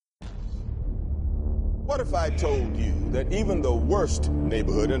What if I told you that even the worst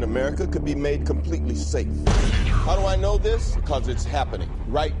neighborhood in America could be made completely safe? How do I know this? Because it's happening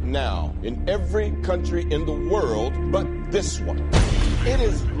right now in every country in the world but this one. It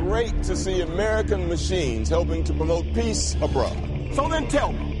is great to see American machines helping to promote peace abroad. So then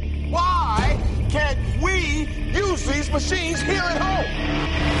tell me, why can't we use these machines here at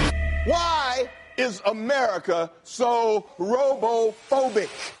home? Why is America so robophobic?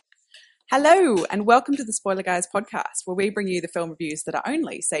 Hello, and welcome to the Spoiler Guys podcast, where we bring you the film reviews that are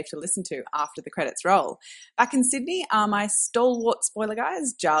only safe to listen to after the credits roll. Back in Sydney are my stalwart spoiler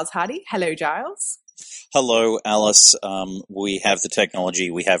guys, Giles Hardy. Hello, Giles. Hello, Alice. We have the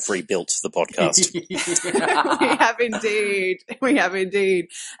technology. We have rebuilt the podcast. We have indeed. We have indeed.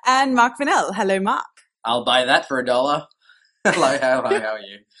 And Mark Fennell. Hello, Mark. I'll buy that for $1. Hello, how are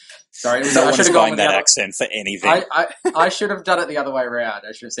you? Sorry, no one's buying that accent for anything. I should have done it the other way around.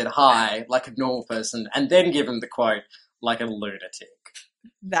 I should have said hi like a normal person and then given the quote like a lunatic.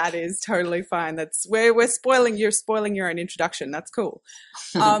 That is totally fine. That's where we're spoiling. You're spoiling your own introduction. That's cool.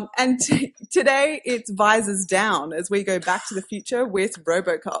 And today it's visors down as we go back to the future with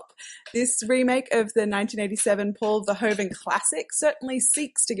Robocop. This remake of the 1987 Paul Verhoeven classic certainly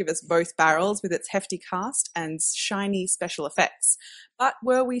seeks to give us both barrels with its hefty cast and shiny special effects. But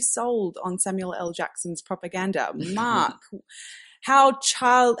were we sold on Samuel L. Jackson's propaganda? Mark, how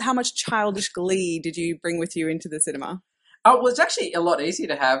much childish glee did you bring with you into the cinema? Oh, well, it's actually a lot easier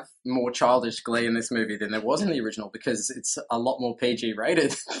to have more childish glee in this movie than there was in the original because it's a lot more PG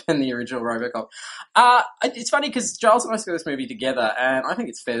rated than the original Robocop. It's funny because Giles and I saw this movie together, and I think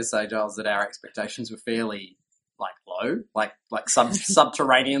it's fair to say, Giles, that our expectations were fairly low, like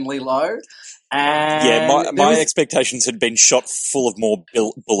subterraneanly low. And yeah, my expectations had been shot full of more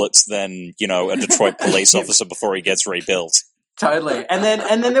bullets than, a Detroit police officer before he gets rebuilt. Totally. And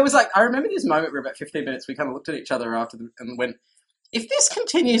then there was I remember this moment where about 15 minutes we kind of looked at each other after and went, if this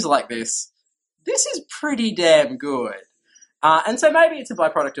continues like this is pretty damn good. And so maybe it's a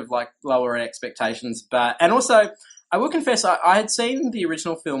byproduct of lower expectations, and also I will confess I had seen the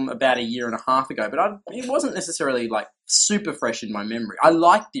original film about a year and a half ago, but it wasn't necessarily super fresh in my memory. I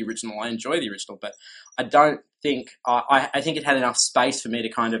liked the original, I enjoy the original, but I don't think I think it had enough space for me to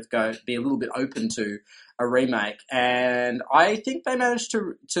kind of be a little bit open to a remake, and I think they managed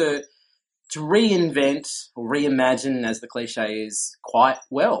to reinvent or reimagine, as the cliche is, quite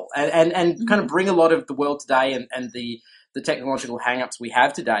well, and kind of bring a lot of the world today and the technological hang-ups we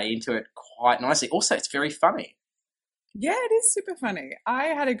have today into it quite nicely. Also, it's very funny. Yeah, it is super funny. I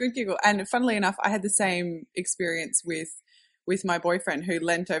had a good giggle, and funnily enough, I had the same experience with my boyfriend, who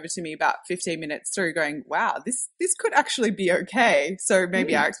leant over to me about 15 minutes through going, wow, this could actually be okay. So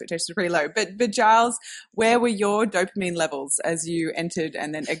maybe our expectations are pretty low. But Giles, where were your dopamine levels as you entered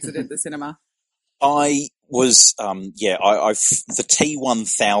and then exited the cinema? I was, the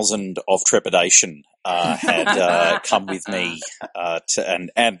T-1000 of trepidation had come with me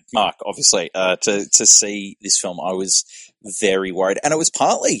and Mark, obviously, to see this film. I was very worried. And it was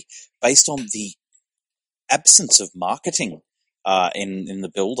partly based on the absence of marketing in the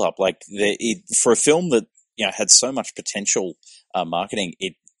build-up. For a film that had so much potential marketing,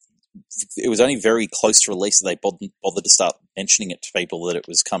 it was only very close to release that they bothered to start mentioning it to people that it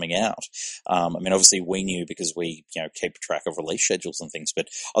was coming out. Obviously we knew because we keep track of release schedules and things, but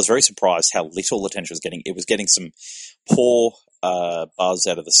I was very surprised how little attention it was getting. It was getting some poor buzz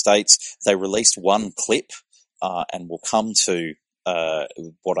out of the States. They released one clip, and we'll come to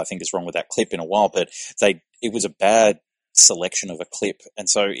what I think is wrong with that clip in a while, but it was a bad selection of a clip, and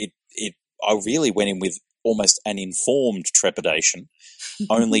so I really went in with almost an informed trepidation,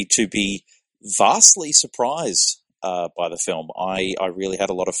 only to be vastly surprised by the film. I really had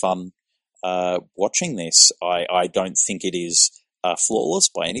a lot of fun watching this. I don't think it is flawless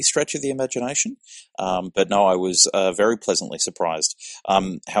by any stretch of the imagination, but no, I was very pleasantly surprised.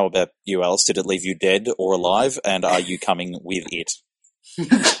 How about you, Alice? Did it leave you dead or alive, and are you coming with it?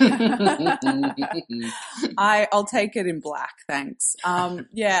 I'll take it in black, thanks.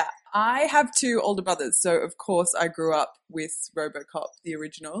 I have two older brothers, so of course I grew up with Robocop, the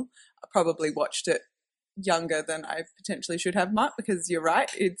original. I probably watched it younger than I potentially should have, Mark, because you're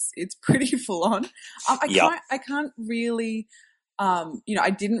right, it's pretty full on. I can't really. I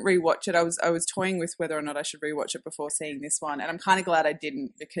didn't rewatch it. I was toying with whether or not I should rewatch it before seeing this one, and I'm kind of glad I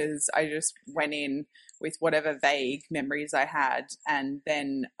didn't, because I just went in with whatever vague memories I had, and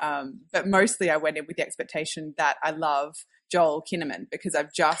then, but mostly I went in with the expectation that I love Joel Kinnaman, because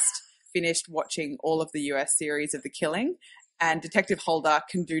I've just finished watching all of the US series of The Killing, and Detective Holder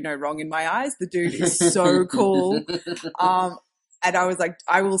can do no wrong in my eyes. The dude is so cool. And I was like,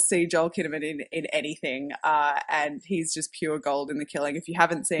 I will see Joel Kinnaman in anything, and he's just pure gold in The Killing. If you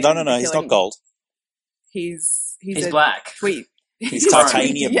haven't seen No, The Killing, he's not gold. He's black. Tweet. He's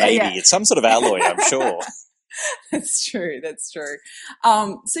titanium, maybe. Yeah. It's some sort of alloy, I'm sure. That's true.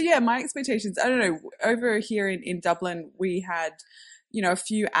 So yeah, my expectations, I don't know, over here in Dublin, we had, a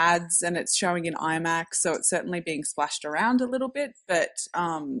few ads and it's showing in IMAX. So it's certainly being splashed around a little bit, but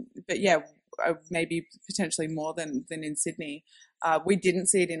yeah, maybe potentially more than in Sydney. We didn't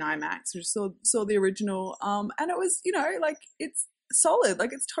see it in IMAX. We just saw the original. And it was, it's solid.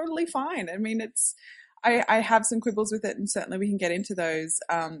 Like, it's totally fine. I mean, I have some quibbles with it, and certainly we can get into those.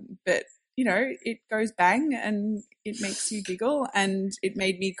 But it goes bang and it makes you giggle, and it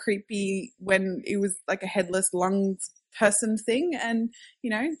made me creepy when it was like a headless lungs person thing, and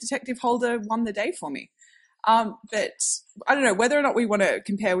Detective Holder won the day for me. But I don't know whether or not we want to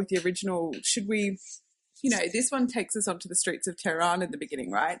compare with the original. Should we? This one takes us onto the streets of Tehran in the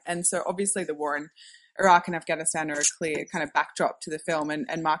beginning, right? And so obviously the war in Iraq and Afghanistan are a clear kind of backdrop to the film.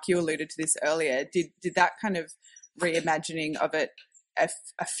 And Mark, you alluded to this earlier. Did that kind of reimagining of it,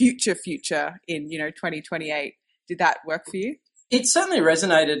 a future in 2028, did that work for you? It certainly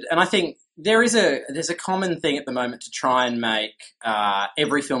resonated, and I think there's a common thing at the moment to try and make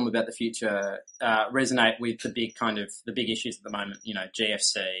every film about the future resonate with the big issues at the moment.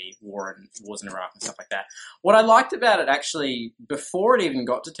 GFC, wars in Iraq, and stuff like that. What I liked about it, actually, before it even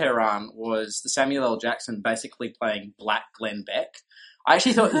got to Tehran, was the Samuel L. Jackson basically playing Black Glenn Beck. I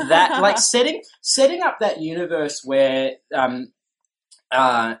actually thought that, like, setting up that universe where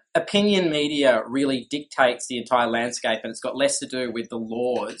opinion media really dictates the entire landscape, and it's got less to do with the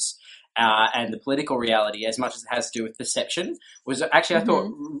laws and the political reality as much as it has to do with perception, was actually, I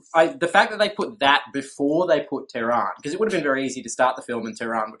thought, the fact that they put that before they put Tehran, because it would have been very easy to start the film in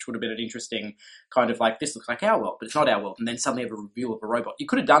Tehran, which would have been an interesting kind of like, this looks like our world, but it's not our world, and then suddenly have a reveal of a robot. You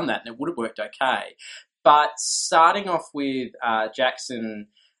could have done that and it would have worked okay. But starting off with Jackson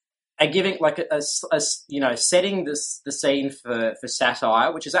and giving like setting the scene for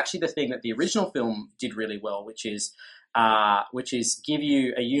satire, which is actually the thing that the original film did really well, which is give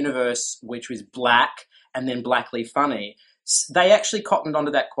you a universe which was black and then blackly funny. They actually cottoned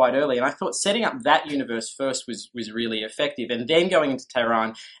onto that quite early, and I thought setting up that universe first was really effective, and then going into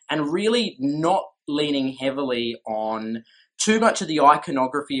Tehran and really not leaning heavily on too much of the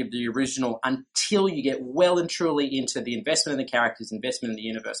iconography of the original until you get well and truly into the investment in the characters, investment in the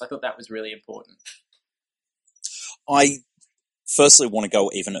universe. I thought that was really important. I firstly want to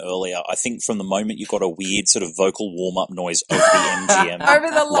go even earlier. I think from the moment you got a weird sort of vocal warm-up noise over the MGM over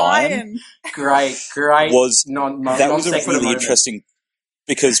the lion. Great. That was a really interesting,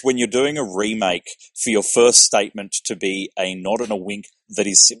 because when you're doing a remake, for your first statement to be a nod and a wink that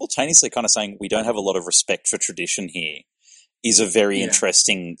is simultaneously kind of saying we don't have a lot of respect for tradition here, is a very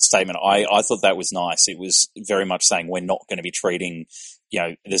interesting statement. I thought that was nice. It was very much saying we're not going to be treating,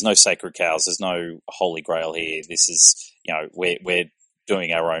 there's no sacred cows, there's no holy grail here. This is, we're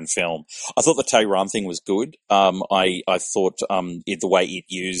doing our own film. I thought the Tehran thing was good. I thought the way it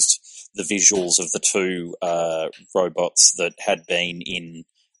used the visuals of the two robots that had been in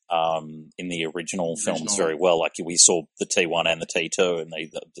the original films very well. Like, we saw the T1 and the T2, and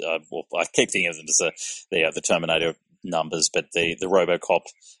I keep thinking of them as the Terminator numbers, but the Robocop,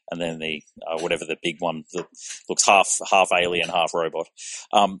 and then the whatever the big one that looks half alien, half robot.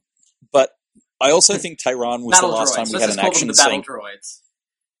 But I also think Tehran was the last time we had an action scene. Droids.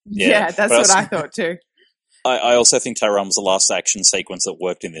 Yeah, that's what I thought too. I also think Tehran was the last action sequence that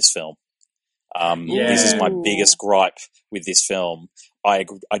worked in this film. This is my biggest gripe with this film. I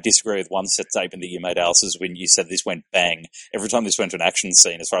disagree with one statement that you made, Alice, is when you said this went bang. Every time this went to an action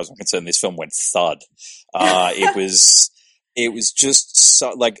scene, as far as I'm concerned, this film went thud. It was just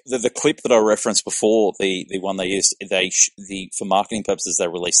so, like, the clip that I referenced before, the one they used, for marketing purposes, they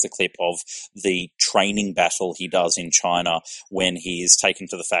released the clip of the training battle he does in China when he is taken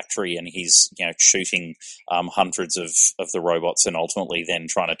to the factory and he's, shooting hundreds of the robots and ultimately then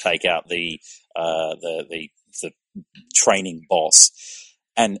trying to take out the training boss.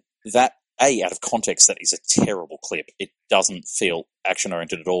 And that, out of context, that is a terrible clip. It doesn't feel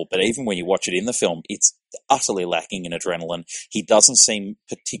action-oriented at all. But even when you watch it in the film, it's utterly lacking in adrenaline. He doesn't seem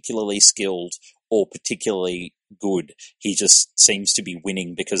particularly skilled or particularly good. He just seems to be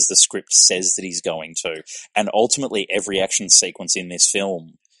winning because the script says that he's going to. And ultimately, every action sequence in this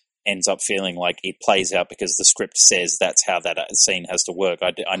film ends up feeling like it plays out because the script says that's how that scene has to work.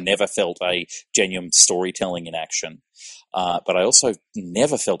 I never felt a genuine storytelling in action. But I also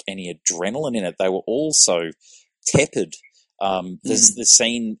never felt any adrenaline in it. They were all so tepid. There's the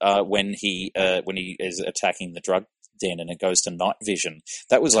scene when he is attacking the drug Den and it goes to night vision.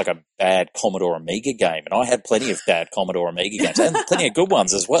 That was like a bad Commodore Amiga game, and I had plenty of bad Commodore Amiga games and plenty of good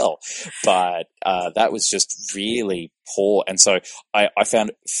ones as well. But that was just really poor, and so I found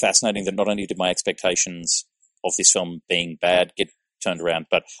it fascinating that not only did my expectations of this film being bad get turned around,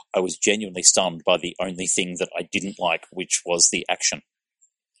 but I was genuinely stunned by the only thing that I didn't like, which was the action.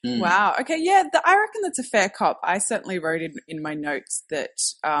 Wow. Okay. Yeah. I reckon that's a fair cop. I certainly wrote in my notes that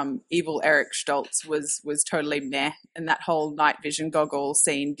evil Eric Stoltz was totally meh, and that whole night vision goggle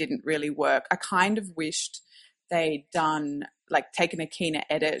scene didn't really work. I kind of wished they'd taken a keener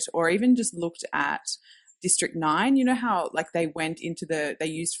edit, or even just looked at District 9. You know how they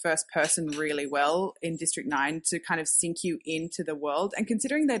used first person really well in District 9 to kind of sink you into the world, and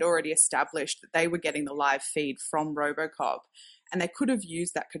considering they'd already established that they were getting the live feed from Robocop, and they could have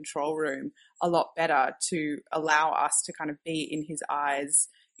used that control room a lot better to allow us to kind of be in his eyes,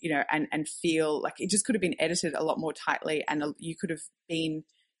 and feel like it just could have been edited a lot more tightly, and you could have been,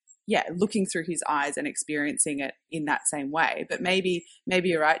 looking through his eyes and experiencing it in that same way. But maybe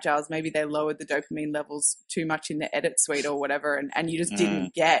you're right, Giles. Maybe they lowered the dopamine levels too much in the edit suite or whatever, and you just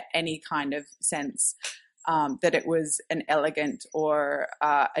didn't get any kind of sense that it was an elegant or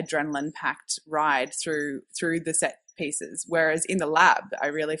adrenaline-packed ride through the set pieces. Whereas in the lab, I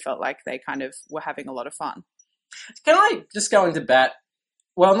really felt like they kind of were having a lot of fun. Can I just go into bat?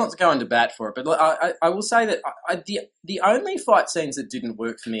 Well, not to go into bat for it, but I will say that the only fight scenes that didn't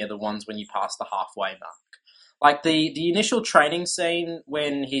work for me are the ones when you pass the halfway mark. Like the initial training scene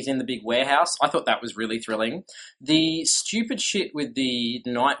when he's in the big warehouse, I thought that was really thrilling. The stupid shit with the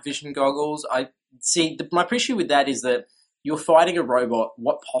night vision goggles, my issue with that is that you're fighting a robot.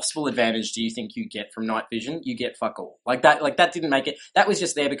 What possible advantage do you think you get from night vision? You get fuck all. That didn't make it. That was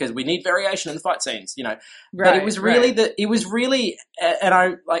just there because we need variation in the fight scenes, Right, but it was really and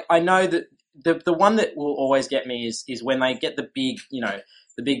I know that the one that will always get me is when they get the big,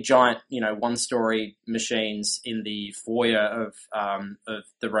 the big giant, one-story machines in the foyer of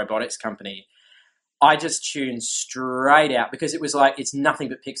the robotics company. I just tuned straight out because it was like, it's nothing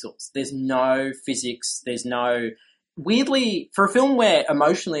but pixels. There's no physics. There's no... Weirdly, for a film where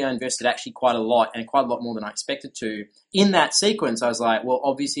emotionally I invested actually quite a lot, and quite a lot more than I expected to, in that sequence I was like, well,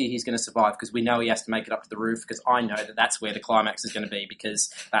 obviously he's going to survive because we know he has to make it up to the roof, because I know that that's where the climax is going to be, because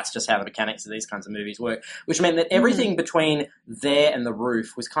that's just how the mechanics of these kinds of movies work, which meant that everything between there and the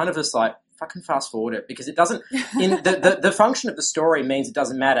roof was kind of just like, fucking fast forward it, because it doesn't... the function of the story means it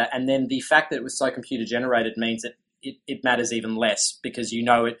doesn't matter, and then the fact that it was so computer generated means that it matters even less, because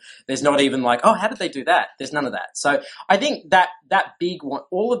there's not even like, oh, how did they do that? There's none of that. So I think that big one,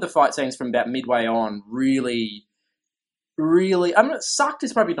 all of the fight scenes from about midway on really, sucked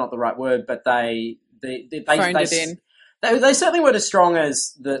is probably not the right word, but they phoned it in. They certainly weren't as strong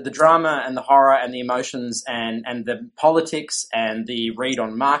as the drama and the horror and the emotions and the politics and the read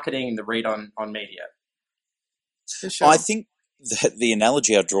on marketing, the read on media. For sure. I think the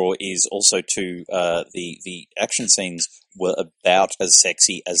analogy I draw is also to the action scenes were about as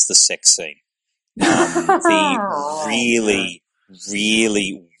sexy as the sex scene. The really,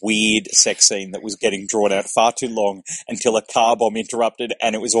 really weird sex scene that was getting drawn out far too long until a car bomb interrupted,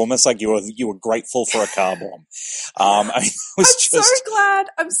 and it was almost like you were grateful for a car bomb. I'm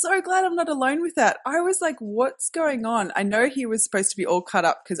so glad I'm not alone with that. I was like, what's going on? I know he was supposed to be all cut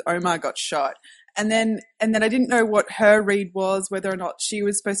up because Omar got shot. And then I didn't know what her read was, whether or not she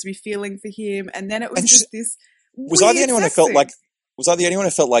was supposed to be feeling for him. And then it was this. Was I the only one who felt like? Was I the only one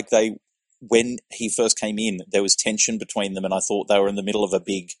who felt like when he first came in, there was tension between them, and I thought they were in the middle of a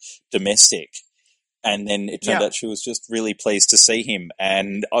big domestic. And then it turned out she was just really pleased to see him.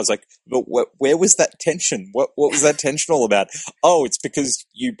 And I was like, but where was that tension? What was that tension all about? Oh, it's because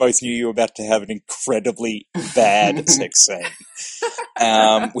you both knew you were about to have an incredibly bad sex scene.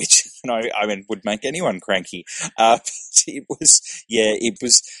 Which, would make anyone cranky. But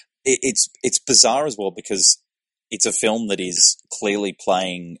it's bizarre as well, because it's a film that is clearly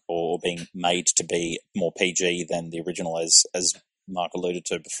playing or being made to be more PG than the original, as Mark alluded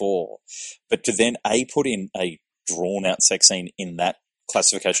to before. But to then put in a drawn-out sex scene in that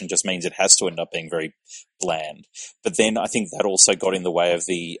classification just means it has to end up being very bland. But then I think that also got in the way of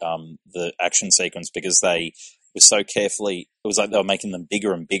the action sequence, because they were so carefully... It was like they were making them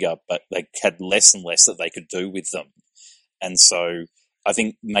bigger and bigger, but they had less and less that they could do with them. And so I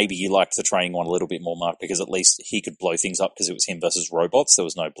think maybe you liked the training one a little bit more, Mark, because at least he could blow things up because it was him versus robots. There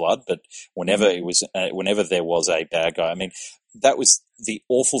was no blood, but whenever there was a bad guy, that was the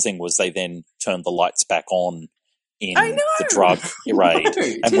awful thing, was they then turned the lights back on in the drug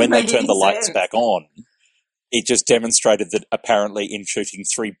raid. And when they turned the lights back on, it just demonstrated that apparently in shooting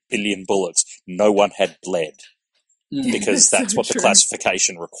 3 billion bullets, no one had bled. because that's so what the true.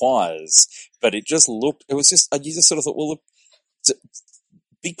 classification requires. But it just looked, you just sort of thought, well, look,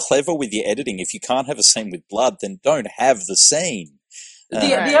 be clever with your editing. If you can't have a scene with blood, then don't have the scene.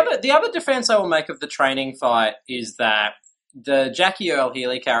 The other defense I will make of the training fight is that the Jackie Earle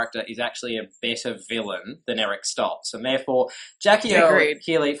Healy character is actually a better villain than Eric Stoltz, and therefore Jackie Earle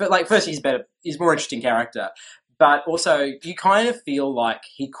Healy, first he's more interesting character, but also you kind of feel like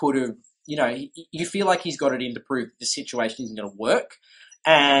he could have, you feel like he's got it in to prove the situation isn't going to work,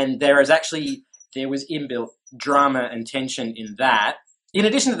 and there was inbuilt drama and tension in that. In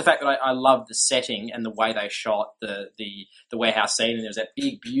addition to the fact that I love the setting and the way they shot the warehouse scene, and there was that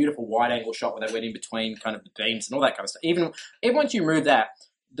big, beautiful wide-angle shot where they went in between kind of the beams and all that kind of stuff. Even once you remove that,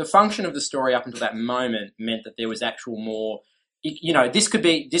 the function of the story up until that moment meant that there was actual more. This could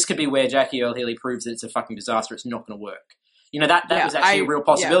be where Jackie Earle Healy proves that it's a fucking disaster. It's not going to work. That was actually a real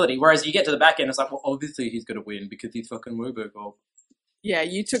possibility. Yeah. Whereas you get to the back end, it's like, well, obviously he's going to win because he's fucking Robocop. Yeah,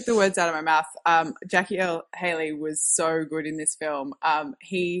 you took the words out of my mouth. Jackie Earle Haley was so good in this film.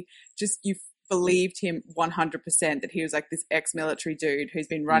 You believed him 100% that he was like this ex-military dude who's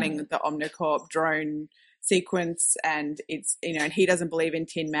been running the Omnicorp drone sequence, and it's, and he doesn't believe in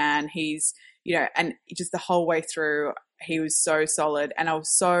Tin Man. He's, and just the whole way through, he was so solid. And I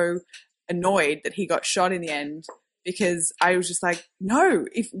was so annoyed that he got shot in the end, because I was just like, no,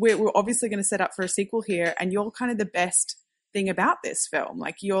 if we're obviously going to set up for a sequel here, and you're kind of the best thing about this film.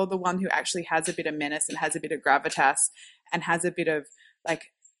 Like, you're the one who actually has a bit of menace and has a bit of gravitas and has a bit of,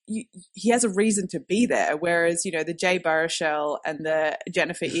 like, he has a reason to be there. Whereas, the Jay Baruchel and the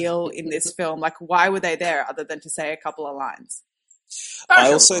Jennifer Eel in this film, like, why were they there other than to say a couple of lines?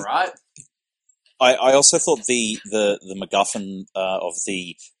 I also thought the MacGuffin of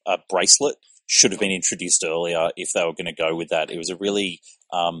the bracelet should have been introduced earlier if they were going to go with that. It was a really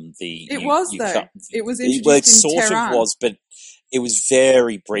it was introduced in Tehran. Of was, but it was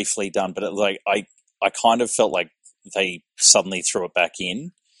very briefly done. But I kind of felt like they suddenly threw it back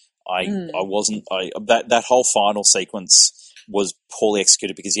in. That whole final sequence was poorly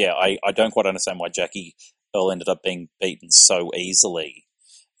executed because I don't quite understand why Jackie Earle ended up being beaten so easily.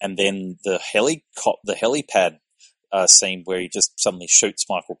 And then the helipad scene where he just suddenly shoots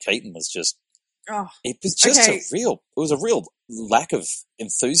Michael Keaton was just. It was just a real lack of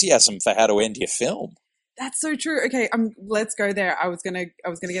enthusiasm for how to end your film. That's so true. Okay, let's go there. I was gonna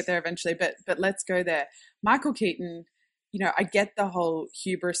get there eventually, but let's go there. Michael Keaton, I get the whole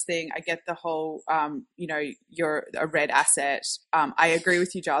hubris thing. I get the whole, you're a red asset. I agree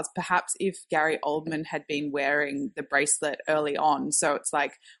with you, Giles. Perhaps if Gary Oldman had been wearing the bracelet early on, so it's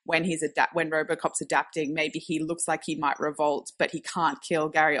like when Robocop's adapting, maybe he looks like he might revolt, but he can't kill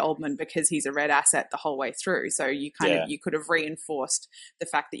Gary Oldman because he's a red asset the whole way through. So you could have reinforced the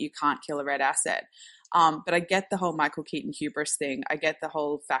fact that you can't kill a red asset. But I get the whole Michael Keaton hubris thing. I get the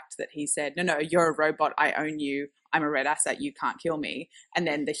whole fact that he said, no, you're a robot. I own you. I'm a red asset. You can't kill me. And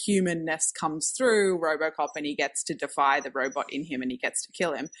then the humanness comes through Robocop, and he gets to defy the robot in him, and he gets to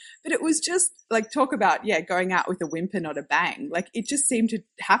kill him. But it was just like, talk about, going out with a whimper, not a bang. Like, it just seemed to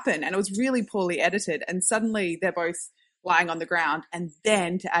happen, and it was really poorly edited. And suddenly they're both lying on the ground. And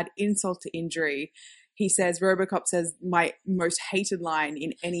then to add insult to injury, Robocop says my most hated line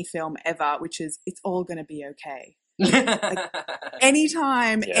in any film ever, which is, it's all going to be okay. Like,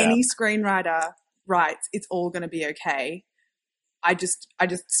 anytime any screenwriter writes, it's all going to be okay, I just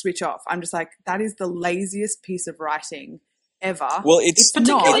switch off. I'm just like, that is the laziest piece of writing ever. Well, it's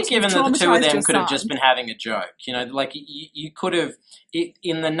particularly given that the two of them could have just been having a joke. Like, you could have,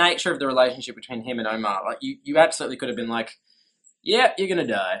 in the nature of the relationship between him and Omar, like, you absolutely could have been like, yeah, you're going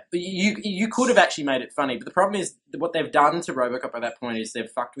to die. But you could have actually made it funny. But the problem is, what they've done to Robocop at that point is they've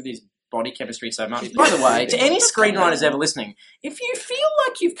fucked with his body chemistry so much. By the way, to any screenwriters ever listening, if you feel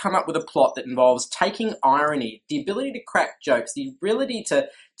like you've come up with a plot that involves taking irony, the ability to crack jokes, the ability to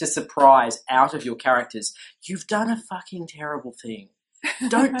surprise out of your characters, you've done a fucking terrible thing.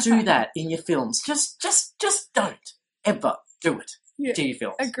 Don't do that in your films. Just don't ever do it to your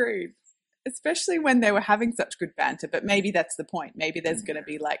films. Agreed. Especially when they were having such good banter, but maybe that's the point. Maybe there's going to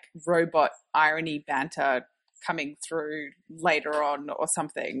be like robot irony banter coming through later on or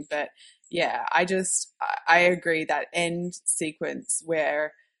something. But I agree, that end sequence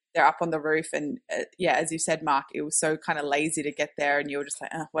where they're up on the roof and as you said, Mark, it was so kind of lazy to get there, and you were just like,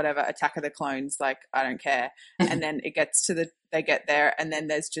 whatever, Attack of the Clones, like, I don't care. And then it gets to they get there, and then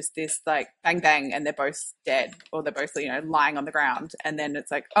there's just this like bang bang, and they're both dead, or they're both lying on the ground, and then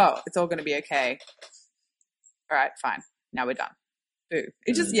it's like, oh, it's all going to be okay. All right, fine, now we're done. Boo.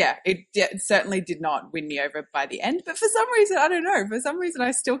 It just it certainly did not win me over by the end, but for some reason, I don't know,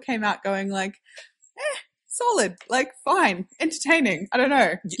 I still came out going like, solid, like fine, entertaining. I don't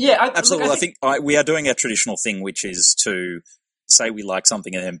know. Yeah, Absolutely. I think we are doing a traditional thing, which is to say we like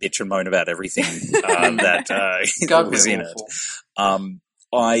something and then bitch and moan about everything that was in it.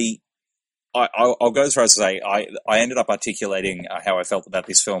 I'll go as far as to say I ended up articulating how I felt about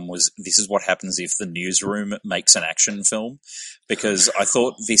this film was this is what happens if the newsroom makes an action film, because I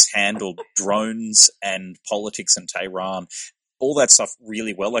thought this handled drones and politics and Tehran, all that stuff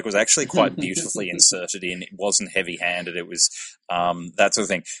really well. Like, it was actually quite beautifully inserted in. It wasn't heavy-handed. It was that sort of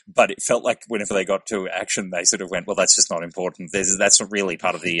thing. But it felt like whenever they got to action, they sort of went, well, that's just not important. That's not really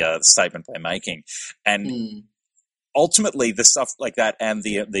part of the statement they're making. And ultimately, the stuff like that and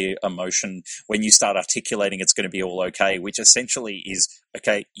the emotion when you start articulating it's going to be all okay, which essentially is,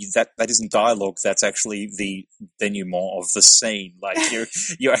 okay, that isn't dialogue, that's actually the denouement of the scene. Like,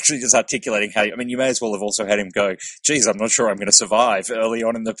 you're actually just articulating how, I mean, you may as well have also had him go, geez, I'm not sure I'm going to survive early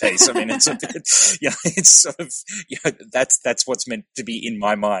on in the piece. I mean, it's a bit, it's sort of, that's what's meant to be in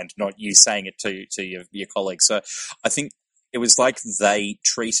my mind, not you saying it to your colleagues. So I think it was like they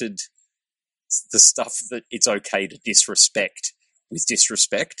treated the stuff that it's okay to disrespect with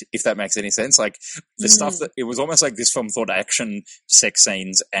disrespect, if that makes any sense. Like, the stuff that, it was almost like this film thought action, sex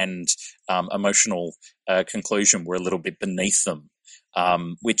scenes, and emotional conclusion were a little bit beneath them,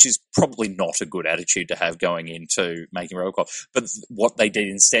 which is probably not a good attitude to have going into making Robocop. But what they did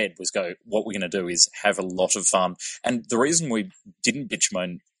instead was go, what we're going to do is have a lot of fun. And the reason we didn't bitch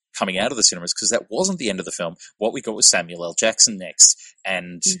moan coming out of the cinemas, because that wasn't the end of the film. What we got was Samuel L. Jackson next,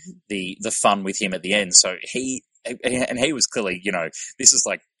 and the fun with him at the end. So he was clearly, this is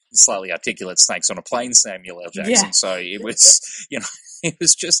like slightly articulate snakes on a plane Samuel L. Jackson. Yeah. So it was, it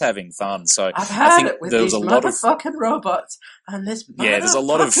was just having fun. So I think there was a lot of fucking robots and this. Yeah, there's a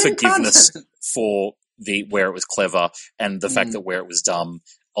lot of forgiveness for where it was clever and the fact that where it was dumb.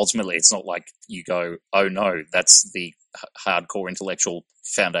 Ultimately, it's not like you go, oh no, that's the hardcore intellectual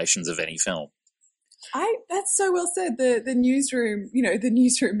foundations of any film. That's so well said. The newsroom, the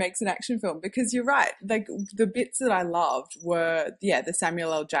newsroom makes an action film, because you're right. Like, the bits that I loved were, the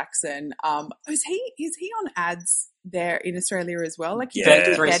Samuel L. Jackson. Is he on ads there in Australia as well? Like,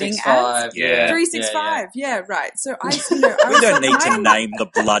 Bet 365. Yeah. 365. Yeah, right. So we don't need to name the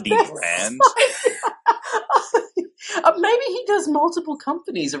bloody brand. Maybe he does multiple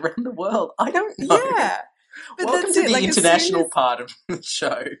companies around the world. I don't know. Yeah. But welcome to the international part of the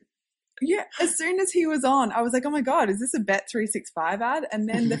show. Yeah, as soon as he was on, I was like, oh my God, is this a Bet 365 ad? And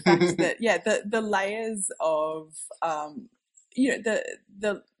then the fact that, the layers of,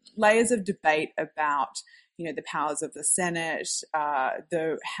 the layers of debate about, the powers of the Senate,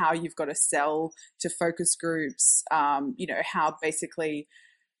 how you've got to sell to focus groups, how basically,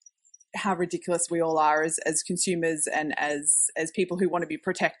 how ridiculous we all are as consumers and as people who want to be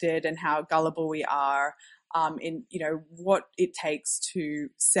protected, and how gullible we are. In what it takes to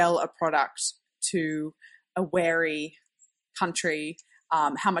sell a product to a wary country,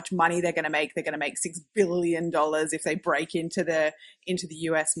 how much money they're going to make. They're going to make $6 billion if they break into the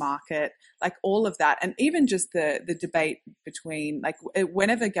US market, like all of that. And even just the debate between, like,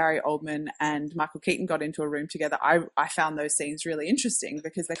 whenever Gary Oldman and Michael Keaton got into a room together, I found those scenes really interesting,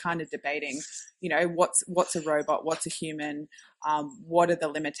 because they're kind of debating, what's a robot, what's a human, what are the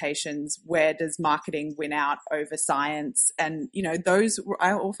limitations, where does marketing win out over science? And, those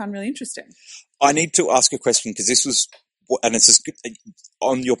I all found really interesting. I need to ask a question, because this was, and it's just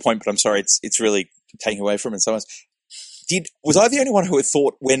on your point, but I'm sorry, it's really taking away from it so much. Was I the only one who had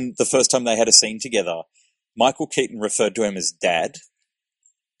thought, when the first time they had a scene together, Michael Keaton referred to him as Dad?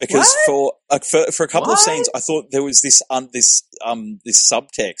 Because for a couple of scenes, I thought there was this subtext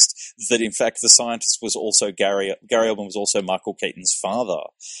that, in fact, the scientist was also Gary Oldman was also Michael Keaton's father,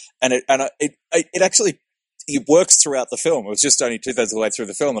 and it actually. It works throughout the film. It was just only 2/3 of the way through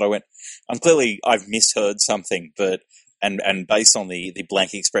the film that I went, I've misheard something, but and based on the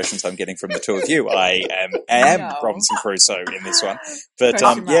blank expressions I'm getting from the two of you, I am Robinson Crusoe in this one. But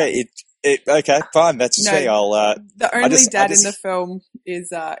okay, fine, that's just me. The only dad in the film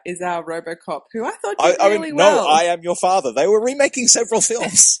is our Robocop, who I thought did really well. No, I am your father. They were remaking several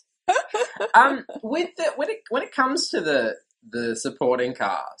films. When it comes to the supporting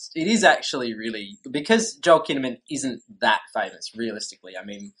cast, it is actually really, because Joel Kinnaman isn't that famous realistically. I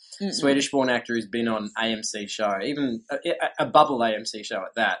mean, Swedish-born actor who's been on AMC show, even a bubble AMC show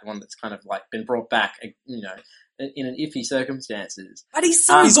at that, one that's kind of like been brought back, in an iffy circumstances. But he's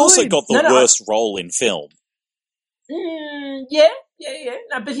so he's also got the worst role in film. Yeah.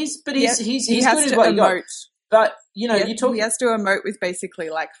 No, but he's good as what he got. But you talk. He has to emote with basically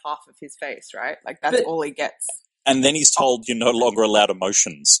like half of his face, right? Like that's all he gets. And then he's told you're no longer allowed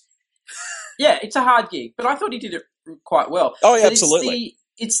emotions. Yeah, it's a hard gig, but I thought he did it quite well. Oh, yeah, But absolutely.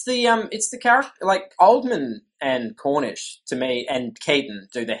 It's the character, like Oldman and Cornish to me, and Keaton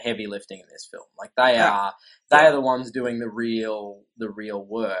do the heavy lifting in this film. Like they are the ones doing the real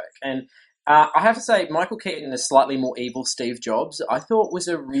work. And I have to say, Michael Keaton is slightly more evil Steve Jobs. I thought was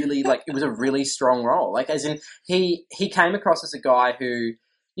a really it was a really strong role. Like as in he came across as a guy who,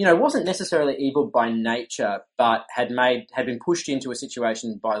 you know, wasn't necessarily evil by nature, but had been pushed into a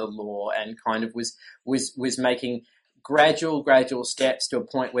situation by the law and kind of was making gradual steps to a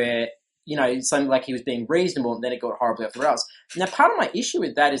point where, you know, it seemed like he was being reasonable, and then it got horribly off the rails. Now, part of my issue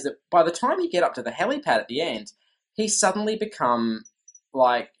with that is that by the time you get up to the helipad at the end, he's suddenly become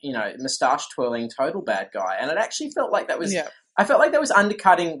like, you know, moustache twirling total bad guy, and it actually felt like that was. Yeah. I felt like that was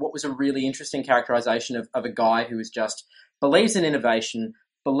undercutting what was a really interesting characterization of a guy who was just believes in innovation,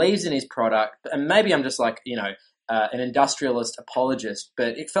 believes in his product, and maybe I'm just like, you know, an industrialist apologist,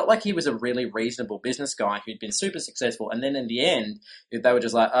 but it felt like he was a really reasonable business guy who'd been super successful, and then in the end, they were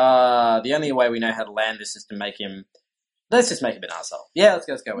just like, the only way we know how to land this is to let's just make him an arsehole. Yeah,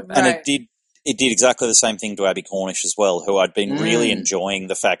 let's go with that. And it did exactly the same thing to Abby Cornish as well, who I'd been really enjoying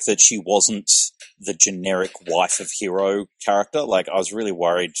the fact that she wasn't the generic wife of hero character. Like, I was really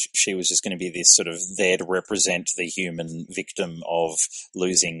worried she was just going to be this sort of there to represent the human victim of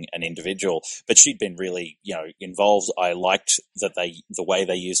losing an individual. But she'd been really, you know, involved. I liked that the way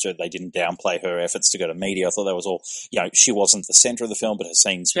they used her, they didn't downplay her efforts to go to media. I thought that was all, you know, she wasn't the center of the film, but her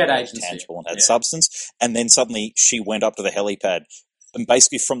scenes were tangible and had substance. And then suddenly she went up to the helipad, and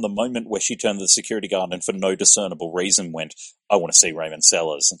basically from the moment where she turned to the security guard and for no discernible reason went, I want to see Raymond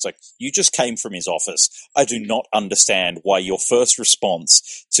Sellers. And it's like, you just came from his office. I do not understand why your first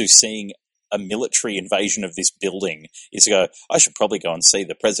response to seeing a military invasion of this building is to go, I should probably go and see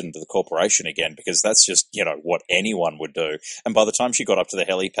the president of the corporation again, because that's just, you know, what anyone would do. And by the time she got up to the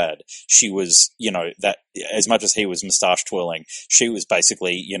helipad, she was, you know, that as much as he was moustache twirling, she was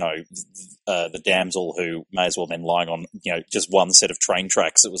basically, you know, the damsel who may as well have been lying on, you know, just one set of train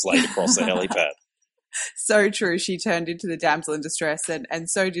tracks that was laid across the helipad. So true. She turned into the damsel in distress, and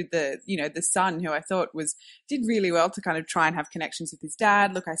so did the son, who I thought did really well to kind of try and have connections with his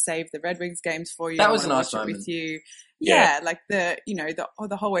dad. Look, I saved the Red Wings games for you. That was a nice moment with you. Yeah, like the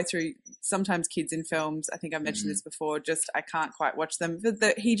whole way through. Sometimes kids in films, I think I've mentioned this before, just I can't quite watch them.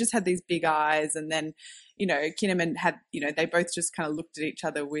 But he just had these big eyes, and then, you know, Kinnaman had, you know, they both just kind of looked at each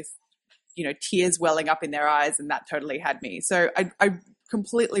other with, you know, tears welling up in their eyes, and that totally had me. So I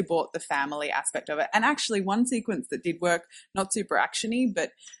completely bought the family aspect of it. And actually one sequence that did work, not super actiony,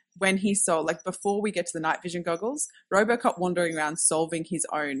 but when he saw, like, before we get to the night vision goggles, Robocop wandering around solving his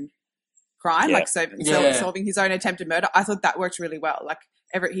own crime, solving his own attempted murder, I thought that worked really well. Like,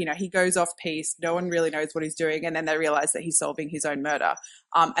 he goes off piece, no one really knows what he's doing, and then they realize that he's solving his own murder.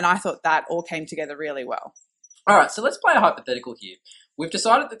 And I thought that all came together really well. All right, so let's play a hypothetical here. We've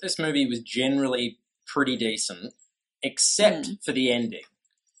decided that this movie was generally pretty decent, except for the ending,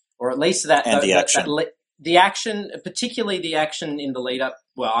 or at least the action, particularly the action in the lead up.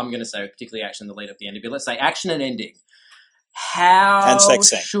 Well, I'm going to say particularly action in the lead up to the ending, but let's say action and ending. How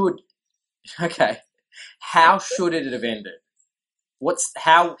should it have ended?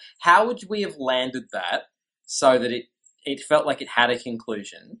 How would we have landed that so that it felt like it had a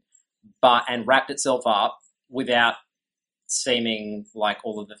conclusion, and wrapped itself up without seeming like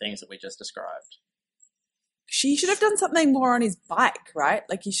all of the things that we just described? She should have done something more on his bike, right?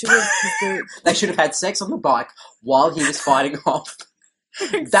 Like, he should have... They should have had sex on the bike while he was fighting off.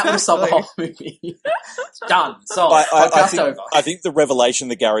 Exactly. That would have solved the whole movie. It's done. Solved. I think the revelation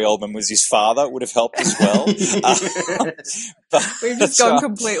that Gary Oldman was his father would have helped as well. We've just gone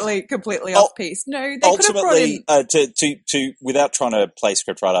completely off piece. No, they ultimately, could have brought in... to without trying to play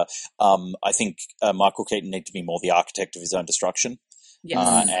scriptwriter, I think Michael Keaton needed to be more the architect of his own destruction.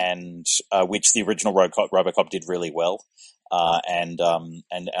 Yes. And which the original Robocop did really well. And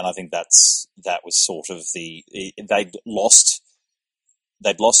I think that was sort of they'd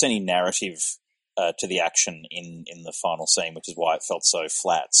lost any narrative to the action in the final scene, which is why it felt so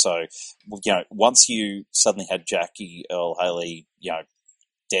flat. So, you know, once you suddenly had Jackie Earle Haley, you know,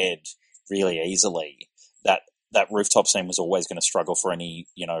 dead really easily, that rooftop scene was always going to struggle for any,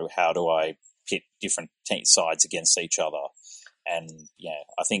 you know, how do I pit different sides against each other? And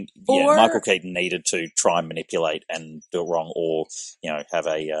I think Michael Keaton needed to try and manipulate and do it wrong, or, you know, have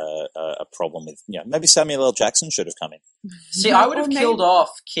a problem with, you know, maybe Samuel L. Jackson should have come in. See, I would have killed off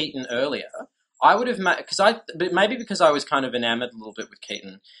Keaton earlier. I would have because I was kind of enamored a little bit with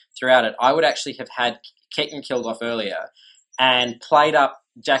Keaton throughout it. I would actually have had Keaton killed off earlier and played up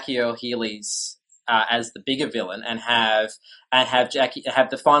Jackie Earle Haley's as the bigger villain and have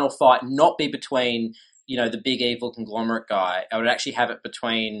the final fight not be between, you know, the big evil conglomerate guy. I would actually have it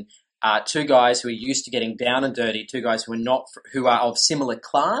between two guys who are used to getting down and dirty, two guys who are of similar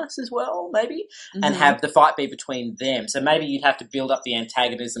class as well, maybe, and have the fight be between them. So maybe you'd have to build up the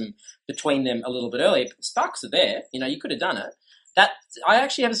antagonism between them a little bit earlier. But the sparks are there. You know, you could have done it. I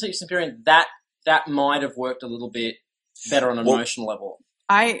actually have a experience that might have worked a little bit better on an emotional level.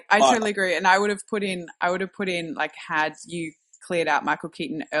 I totally agree, and I would have put in like, had you cleared out Michael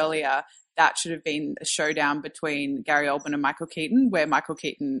Keaton earlier, that should have been a showdown between Gary Oldman and Michael Keaton, where Michael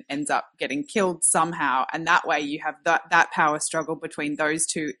Keaton ends up getting killed somehow, and that way you have that power struggle between those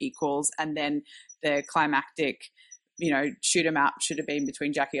two equals, and then the climactic, you know, shoot 'em out should have been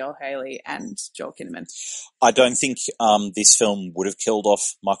between Jackie Earle Haley and Joel Kinnaman. I don't think this film would have killed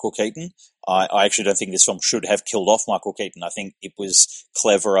off Michael Keaton. I actually don't think this film should have killed off Michael Keaton. I think it was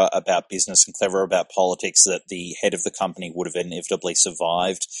cleverer about business and cleverer about politics that the head of the company would have inevitably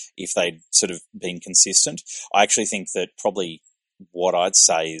survived if they'd sort of been consistent. I actually think that probably what I'd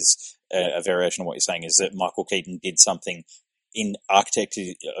say is a variation of what you're saying is that Michael Keaton did something in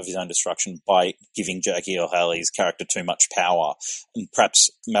architecture of his own destruction by giving Jackie Earle Haley's character too much power. And perhaps,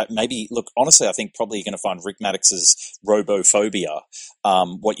 maybe, look, honestly, I think probably you're going to find Rick Maddox's robophobia.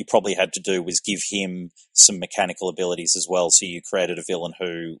 What you probably had to do was give him some mechanical abilities as well, so you created a villain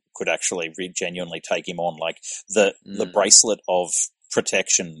who could actually genuinely take him on. Like, the bracelet of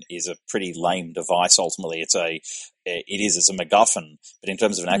protection is a pretty lame device. Ultimately, it's a MacGuffin, but in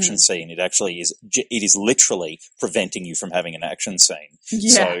terms of an action scene, it is literally preventing you from having an action scene.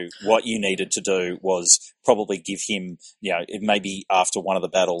 Yeah. So what you needed to do was probably give him, you know, maybe after one of the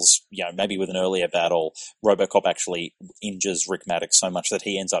battles, you know, maybe with an earlier battle, Robocop actually injures Rick Maddox so much that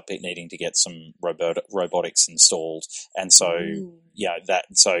he ends up needing to get some robotics installed, and so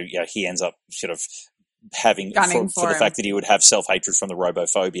he ends up sort of having for the fact that he would have self-hatred from the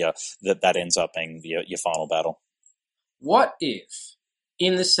robophobia, that ends up being your final battle. What if,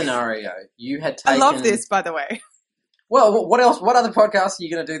 in this scenario, you had taken... I love this, by the way. Well, what else? What other podcast are you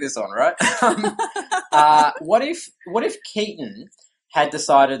going to do this on, right? What if Keaton had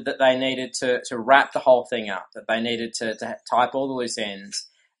decided that they needed to wrap the whole thing up, that they needed to type all the loose ends,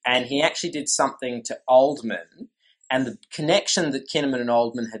 and he actually did something to Oldman, and the connection that Kinnaman and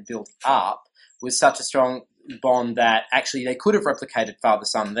Oldman had built up was such a strong bond that actually they could have replicated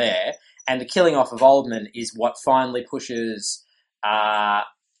father-son there, and the killing off of Oldman is what finally pushes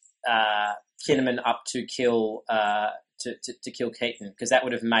Kinnaman up to kill to kill Keaton, because that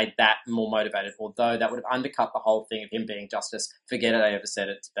would have made that more motivated, although that would have undercut the whole thing of him being justice. Forget it, I ever said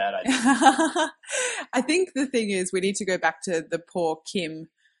it, it's a bad idea. I think the thing is we need to go back to the poor Kim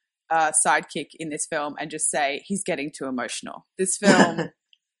sidekick in this film and just say he's getting too emotional. This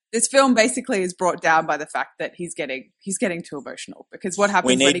film basically is brought down by the fact that he's getting too emotional, because what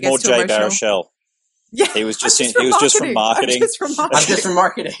happens when he gets too emotional? We need more Jay Baruchel. Yeah, he was just from marketing. I'm just from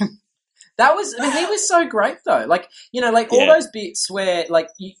marketing. That was, I mean, he was so great though. Like, you know, like all those bits where, like,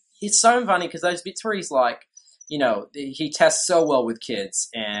 it's so funny because those bits where he's like, you know, he tests so well with kids,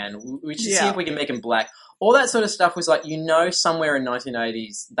 and we should see if we can make him black. All that sort of stuff was like, you know, somewhere in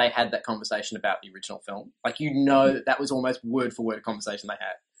 1980s they had that conversation about the original film. Like, you know, that was almost word for word conversation they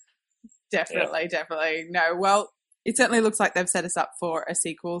had. Definitely. No, well, it certainly looks like they've set us up for a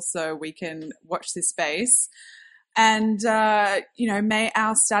sequel, so we can watch this space. And, you know, may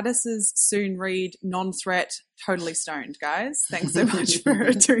our statuses soon read non-threat, totally stoned, guys. Thanks so much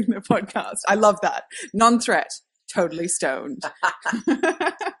for doing the podcast. I love that. Non-threat, totally stoned.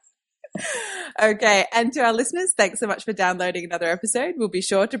 Okay, and to our listeners, thanks so much for downloading another episode. We'll be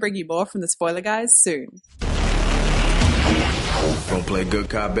sure to bring you more from the Spoiler Guys soon. Don't play good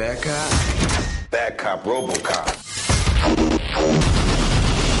cop, bad cop. Bad cop, Robocop.